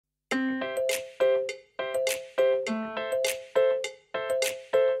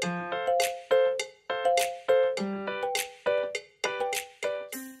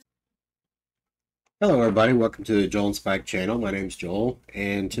Hello everybody, welcome to the Joel and Spike channel. My name's Joel,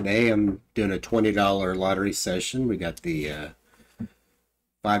 and today I'm doing a $20 lottery session. We got the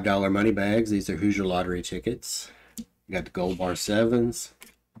 $5 money bags. These are Hoosier lottery tickets. We got the gold bar sevens,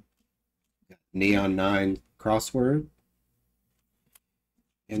 neon 9 crossword,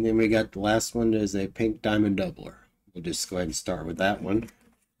 and then we got the last one is a pink diamond doubler. We'll just go ahead and start with that one.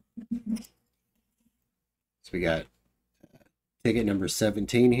 So we got ticket number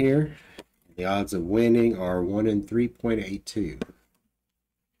 17 here. The odds of winning are 1 in 3.82.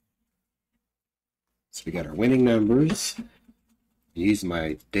 So we got our winning numbers. Use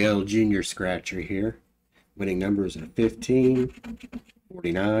my Dale Jr. scratcher here. Winning numbers are 15,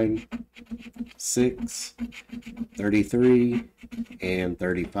 49, 6, 33, and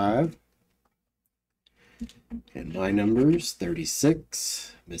 35. And my numbers,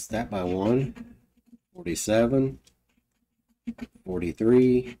 36, missed that by 1, 47,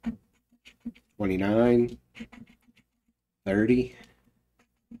 43, 29, 30,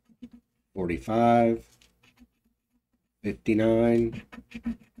 45, 59,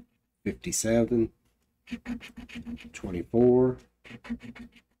 57, 24,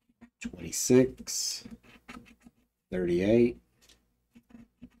 26, 38,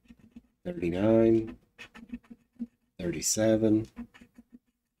 39, 37,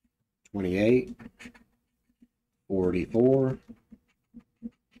 28, 44,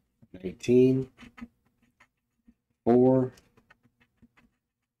 19, 4,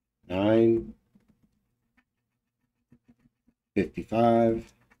 9,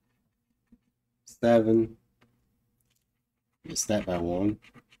 55, 7, missed that by 1,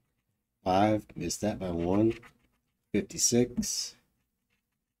 5, missed that by 1, 56,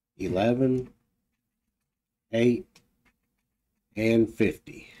 11, 8, and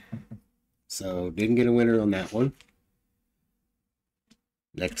 50. So didn't get a winner on that one.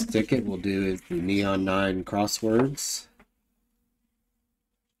 Next ticket we'll do is the neon 9 crosswords.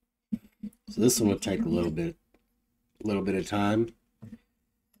 So this one will take a little bit of time.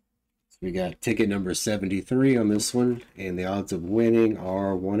 So we got ticket number 73 on this one, and the odds of winning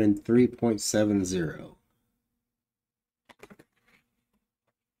are 1 in 3.70.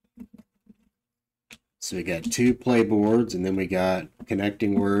 So we got 2 play boards, and then we got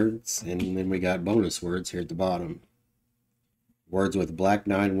connecting words, and then we got bonus words here at the bottom. Words with black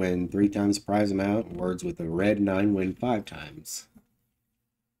 9 win 3 times prize amount. Words with a red 9 win 5 times.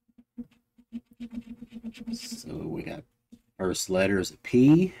 So we got first letter is a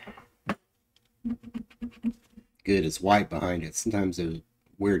P. Good, it's white behind it. Sometimes there's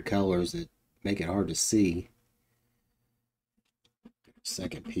weird colors that make it hard to see.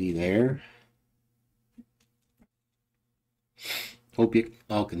 Second P there. Hope you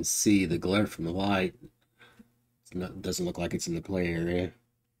all can see the glare from the light. Doesn't look like it's in the play area.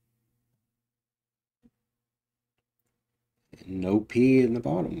 And no P in the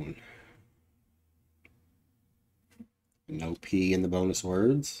bottom one. And no P in the bonus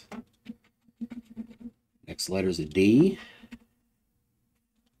words. Next letter is a D.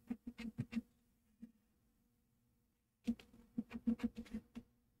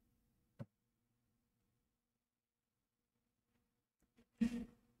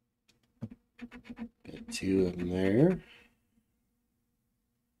 Got 2 of them there.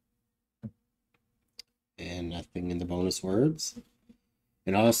 And nothing in the bonus words.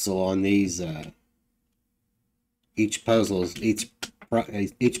 And also on these, each box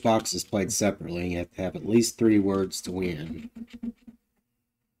is played separately. You have to have at least 3 words to win.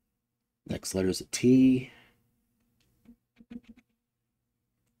 Next letter is a T.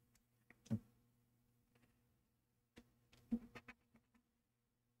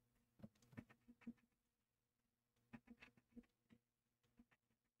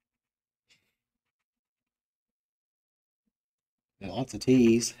 Got lots of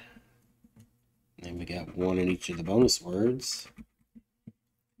T's. And we got 1 in each of the bonus words.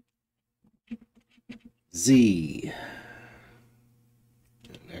 Z.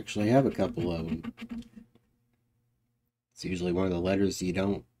 I actually have a couple of them. It's usually one of the letters you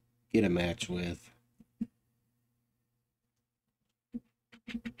don't get a match with.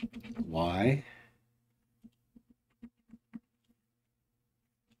 Y.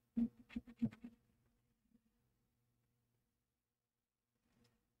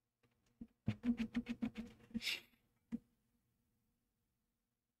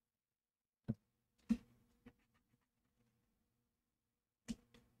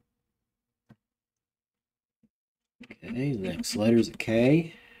 Okay, the next letter is a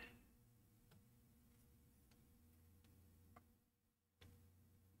K.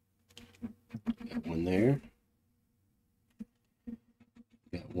 Got 1 there.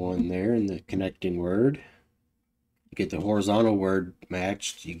 Got one there in the connecting word. You get the horizontal word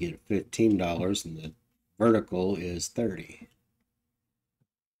matched, you get $15, and the vertical is 30.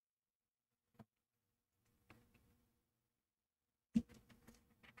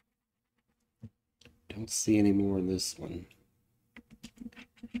 Don't see any more in this one.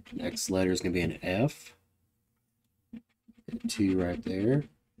 Next letter is going to be an F. A 2 right there.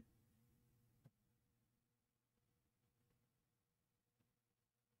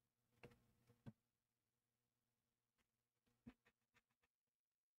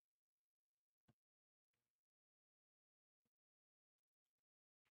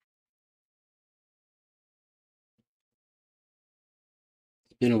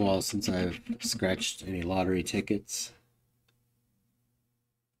 It's been a while since I've scratched any lottery tickets.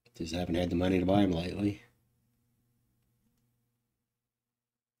 Just haven't had the money to buy them lately.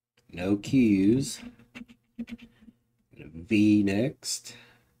 No Q's. Got a V next.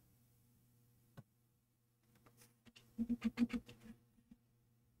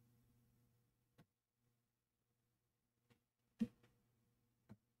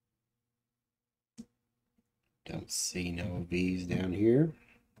 Don't see no V's down here.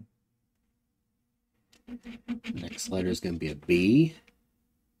 Next letter is going to be a B.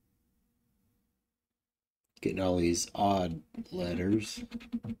 Getting all these odd letters.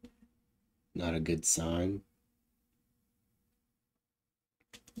 Not a good sign.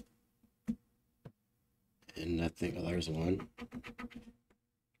 And nothing. Oh, there's one.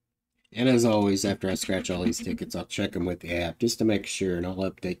 And as always, after I scratch all these tickets, I'll check them with the app just to make sure, and I'll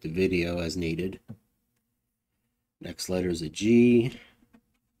update the video as needed. Next letter is a G.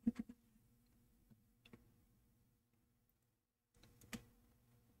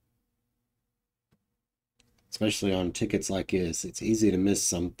 Especially on tickets like this, it's easy to miss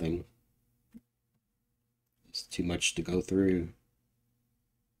something. It's too much to go through.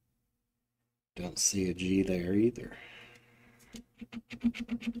 Don't see a G there either.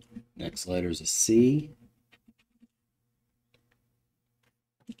 Next letter is a C.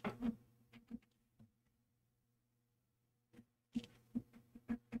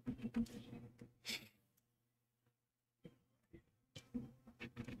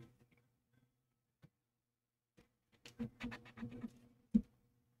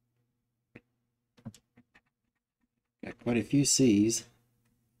 Got quite a few C's.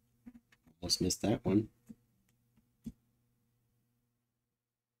 Almost missed that one.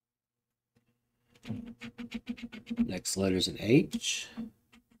 Next letter is an H.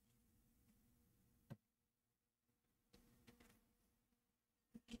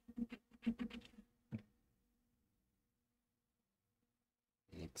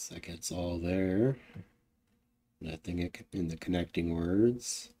 Looks like it's all there. Nothing in the connecting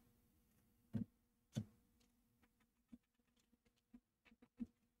words.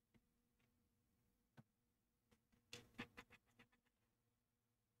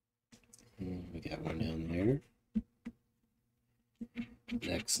 We got one down there.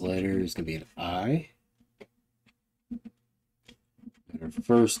 Next letter is going to be an I. Got our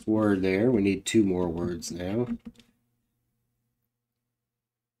first word there. We need 2 more words now.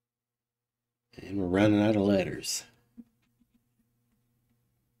 And we're running out of letters.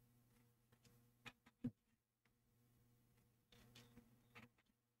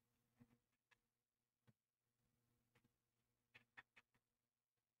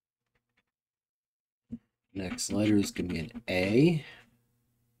 Next letter is going to be an A.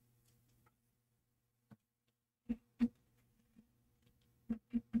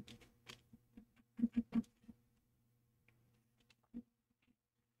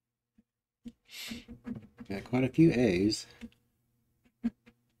 Got quite a few A's.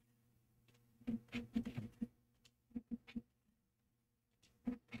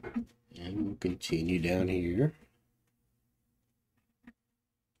 And we'll continue down here.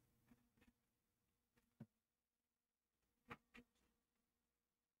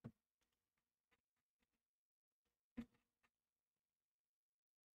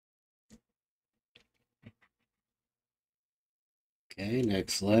 Okay,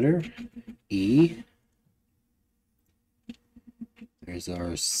 next letter, E. There's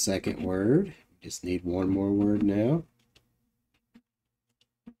our second word. Just need one more word now.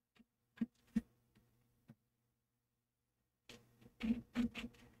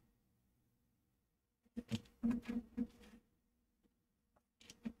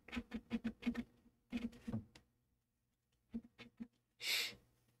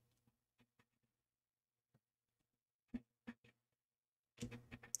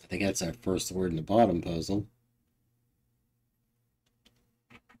 I think that's our first word in the bottom puzzle.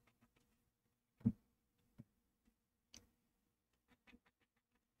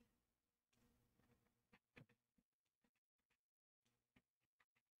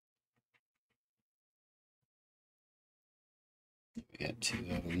 got 2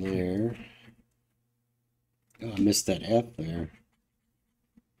 of them there. Oh, I missed that F there.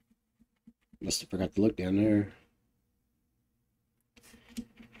 Must have forgot to look down there.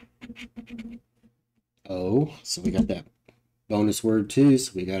 Oh, so we got that bonus word too,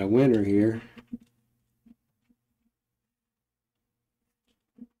 so we got a winner here.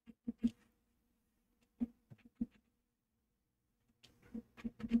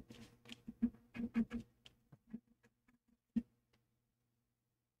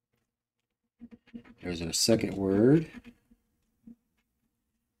 There's our second word.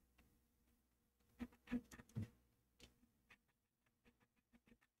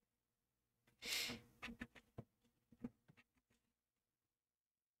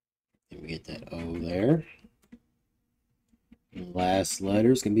 And we get that O there. And the last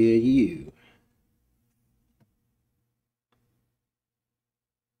letter is going to be a U.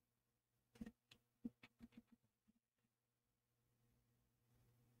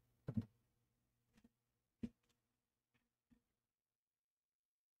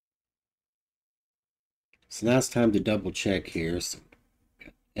 So now it's time to double check here. So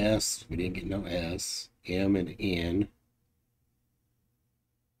S, we didn't get no S. M and N.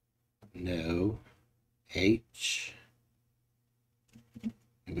 No. H.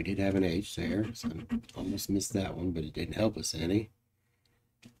 And we did have an H there, so I almost missed that one, but it didn't help us any.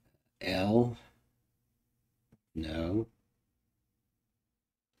 L. No.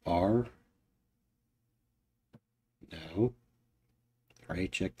 R. No. Already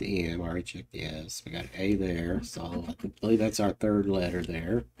checked the M, already checked the S. We got A there, so I believe that's our third letter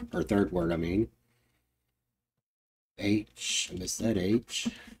there, or third word, I mean. H, I missed that H.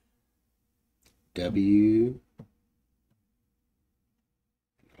 W.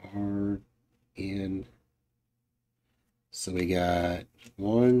 R. N. So we got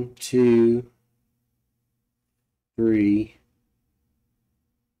 1, 2, 3.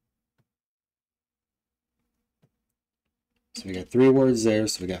 So we got 3 words there,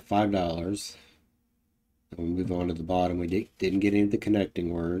 so we got $5. And we'll move on to the bottom. We didn't get any of the connecting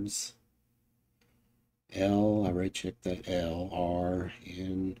words. L, I already checked that L. R,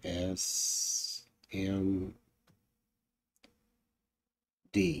 N, S, M,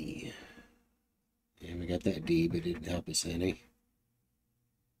 D. And we got that D, but it didn't help us any.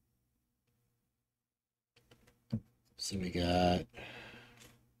 So we got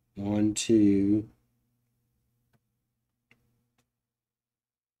 1, 2.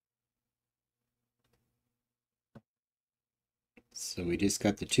 So we just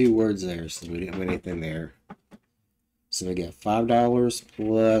got the 2 words there, so we didn't win anything there. So we got $5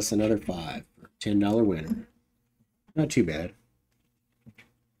 plus another 5 for a $10 winner. Not too bad.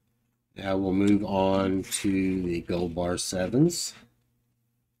 Now we'll move on to the gold bar 7s.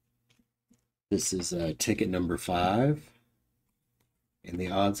 This is ticket number 5. And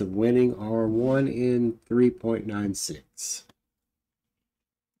the odds of winning are 1 in 3.96.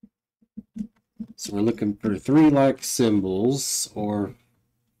 So we're looking for 3 like symbols, or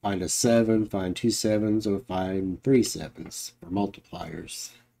find a 7, find 2 7s, or find 3 7s for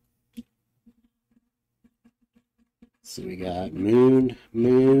multipliers. So we got moon,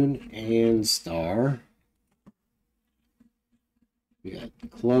 moon, and star. We got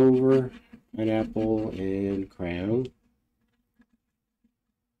clover, pineapple, and crown.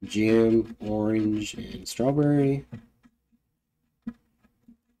 Gem, orange, and strawberry.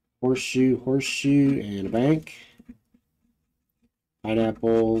 Horseshoe, horseshoe, and a bank.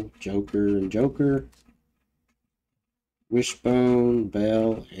 Pineapple, joker, and joker. Wishbone,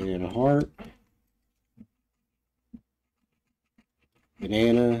 bell, and a heart.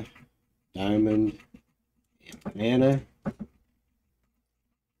 Banana, diamond, and banana.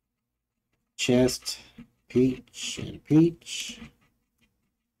 Chest, peach, and peach.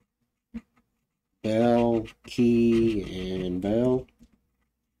 Bell, key, and bell.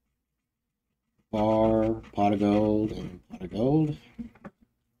 Bar, pot of gold, and pot of gold.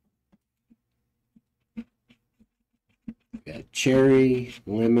 We got cherry,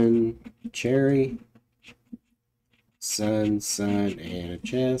 lemon, cherry. Sun, sun, and a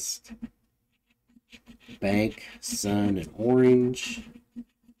chest. Bank, sun, and orange.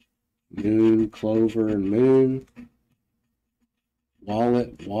 Moon, clover, and moon.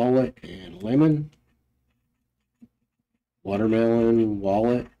 Wallet, wallet, and lemon. Watermelon,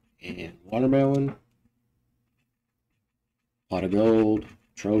 wallet, and watermelon. Pot of gold,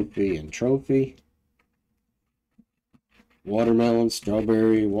 trophy, and trophy. Watermelon,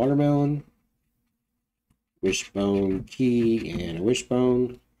 strawberry, watermelon. Wishbone, key, and a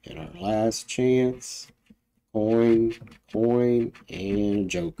wishbone. And our last chance, coin, coin, and a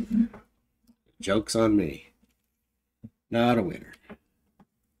joker. Joke's on me. Not a winner.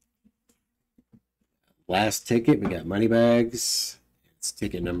 Last ticket, we got money bags. It's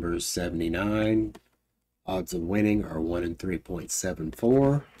ticket number 79. Odds of winning are 1 in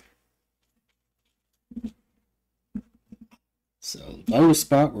 3.74. So low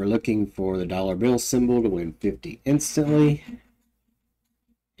spot, we're looking for the dollar bill symbol to win 50 instantly.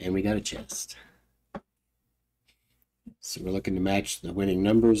 And we got a chest. So we're looking to match the winning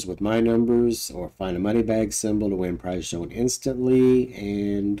numbers with my numbers, or find a money bag symbol to win prize shown instantly,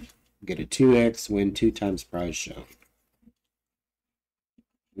 and get a 2x, win 2 times prize shown.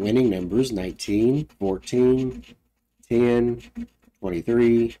 Winning numbers 19, 14, 10,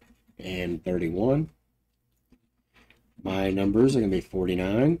 23, and 31. My numbers are going to be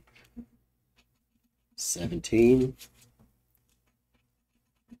 49, 17,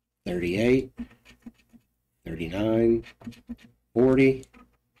 38, 39, 40,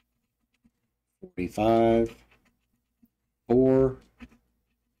 45, 4,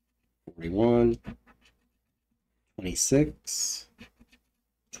 41, 26,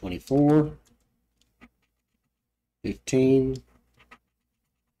 24, 15,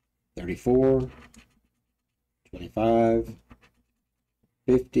 34, 25,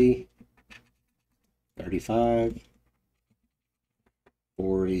 50, 35,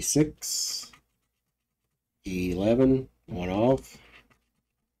 46, 11, 1 off,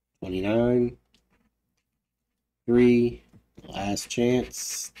 29, 3, last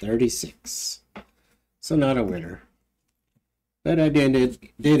chance, 36. So not a winner. But I did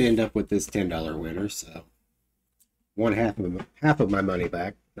end up with this $10 winner, so half of my money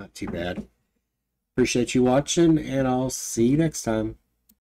back. Not too bad. Appreciate you watching, and I'll see you next time.